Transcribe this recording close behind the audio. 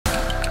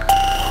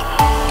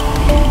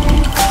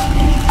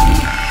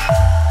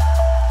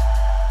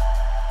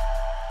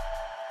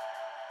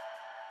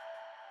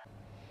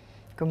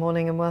Good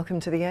morning and welcome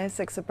to the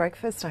ASX at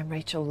Breakfast. I'm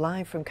Rachel,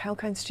 live from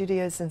Kalkine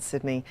Studios in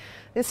Sydney.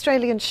 The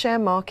Australian share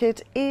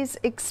market is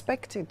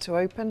expected to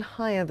open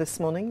higher this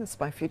morning. The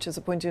SPI futures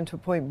are pointing to a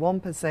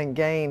 0.1%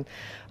 gain.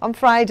 On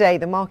Friday,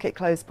 the market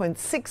closed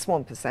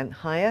 0.61%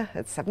 higher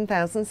at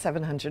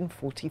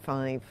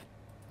 7,745.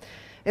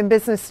 In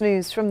business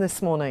news from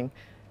this morning,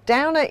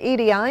 Downer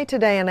EDI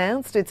today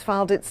announced it's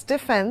filed its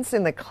defence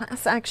in the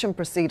class action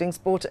proceedings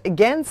brought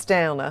against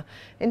Downer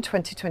in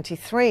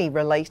 2023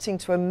 relating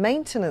to a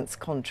maintenance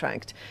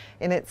contract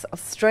in its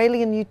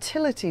Australian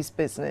utilities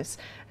business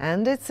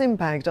and its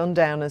impact on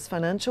Downer's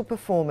financial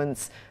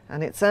performance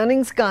and its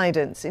earnings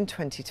guidance in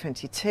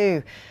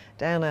 2022.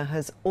 Downer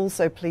has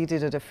also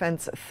pleaded a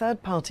defence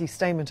third-party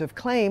statement of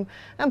claim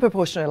and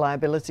proportional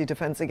liability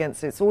defence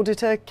against its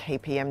auditor,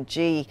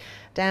 KPMG.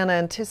 Downer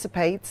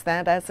anticipates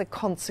that as a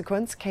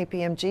consequence,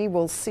 KPMG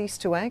will cease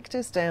to act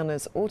as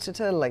Downer's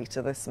auditor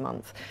later this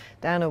month.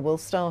 Downer will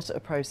start a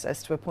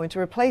process to appoint a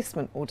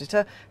replacement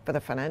auditor for the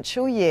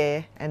financial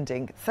year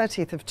ending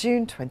 30th of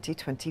June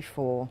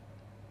 2024.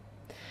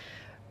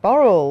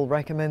 Boral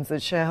recommends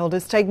that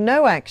shareholders take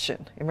no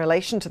action in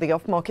relation to the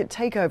off-market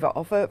takeover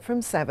offer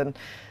from Seven.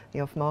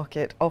 The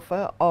off-market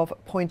offer of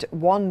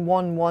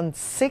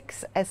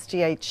 0.1116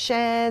 SGH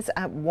shares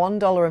at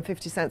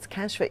 $1.50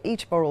 cash for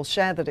each Boral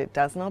share that it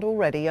does not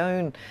already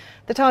own.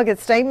 The target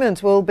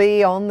statement will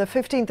be on the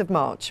 15th of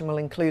March and will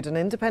include an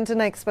independent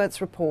expert's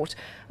report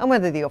on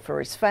whether the offer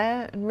is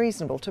fair and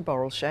reasonable to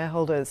Boral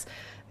shareholders.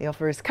 The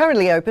offer is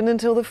currently open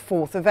until the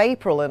 4th of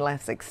April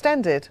unless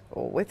extended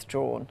or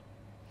withdrawn.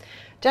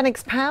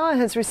 Genex Power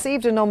has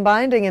received a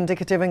non-binding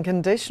indicative and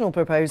conditional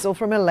proposal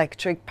from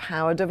Electric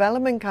Power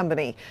Development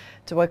Company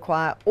to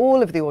acquire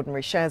all of the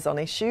ordinary shares on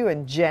issue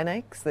in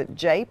Genex that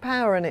J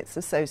Power and its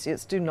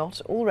associates do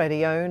not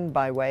already own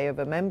by way of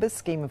a members'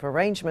 scheme of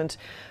arrangement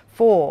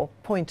for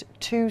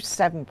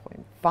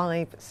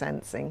 0.27.5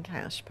 cents in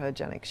cash per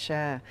Genex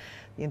share.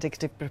 The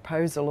indicative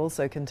proposal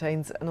also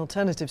contains an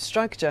alternative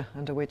structure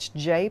under which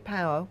J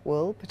Power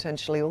will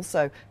potentially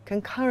also,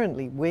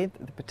 concurrently with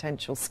the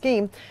potential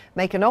scheme,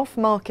 make an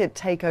off-market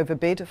takeover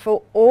bid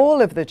for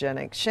all of the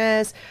Genex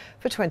shares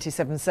for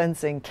 27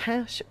 cents in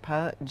cash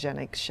per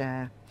Genex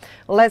share.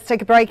 Well, let's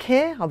take a break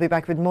here. I'll be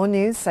back with more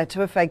news set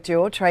to affect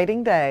your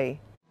trading day.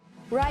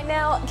 Right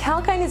now,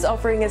 Kalkine is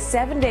offering a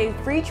 7-day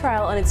free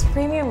trial on its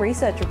premium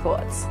research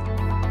reports.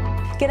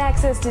 Get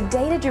access to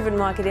data-driven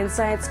market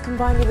insights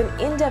combined with an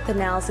in-depth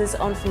analysis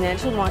on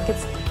financial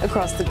markets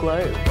across the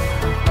globe.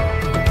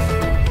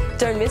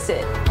 Don't miss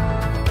it.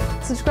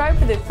 Subscribe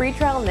for the free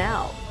trial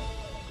now.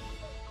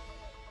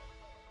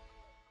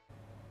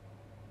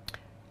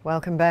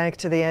 Welcome back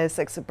to the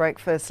ASX at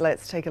Breakfast.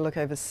 Let's take a look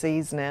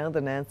overseas now. The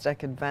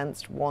Nasdaq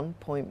advanced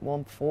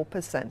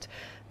 1.14%.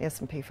 The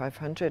S&P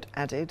 500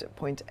 added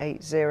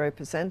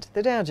 0.80%.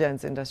 The Dow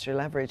Jones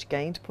Industrial Average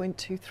gained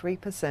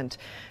 0.23%.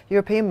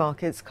 European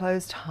markets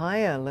closed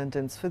higher.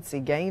 London's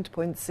FTSE gained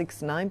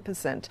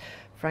 0.69%.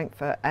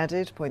 Frankfurt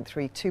added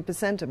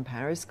 0.32% and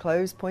Paris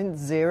closed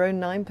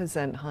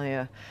 0.09%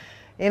 higher.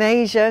 In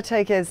Asia,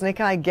 Tokyo's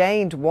Nikkei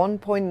gained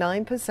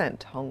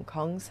 1.9%, Hong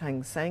Kong's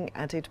Hang Seng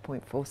added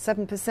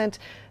 0.47%,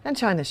 and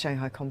China's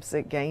Shanghai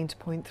Composite gained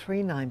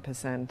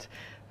 0.39%.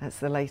 That's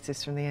the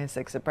latest from the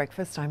ASX at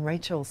Breakfast. I'm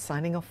Rachel,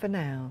 signing off for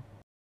now.